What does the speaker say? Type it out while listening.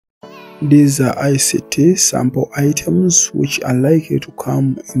These are ICT sample items which are likely to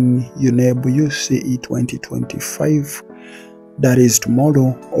come in UNEB UCE 2025, that is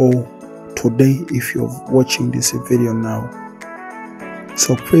tomorrow or today if you're watching this video now.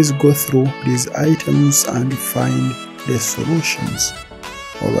 So please go through these items and find the solutions.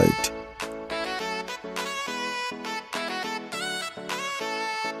 Alright.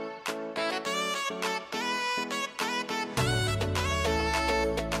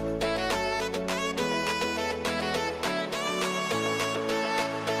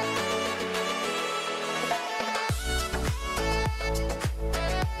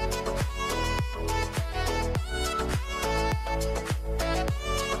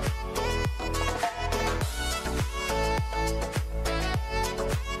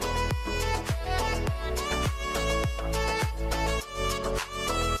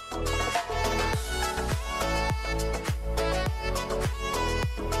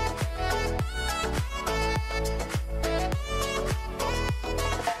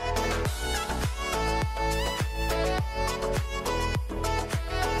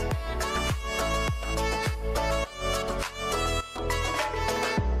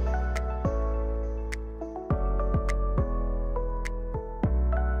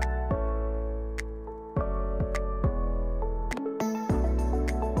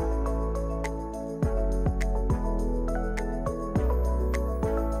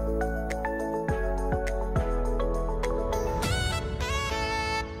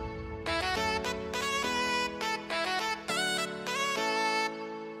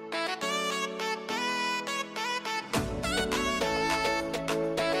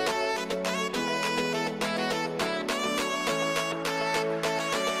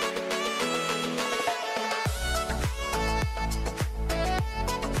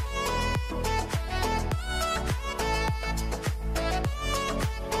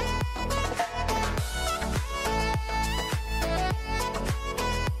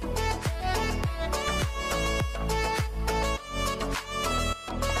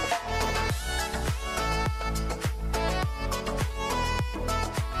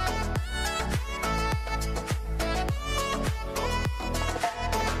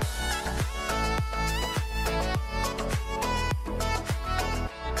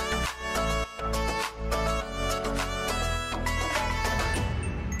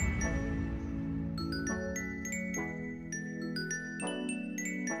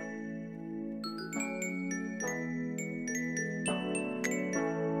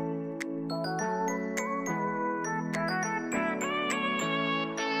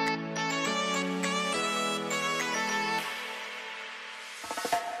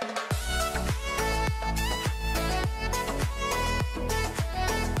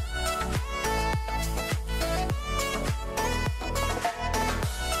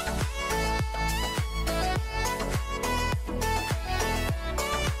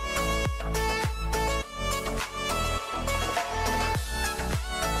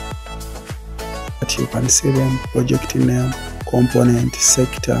 You can see them, project name, component,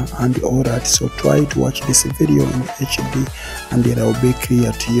 sector and all that. So try to watch this video in HD and it will be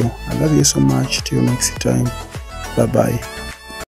clear to you. I love you so much. Till next time, bye bye.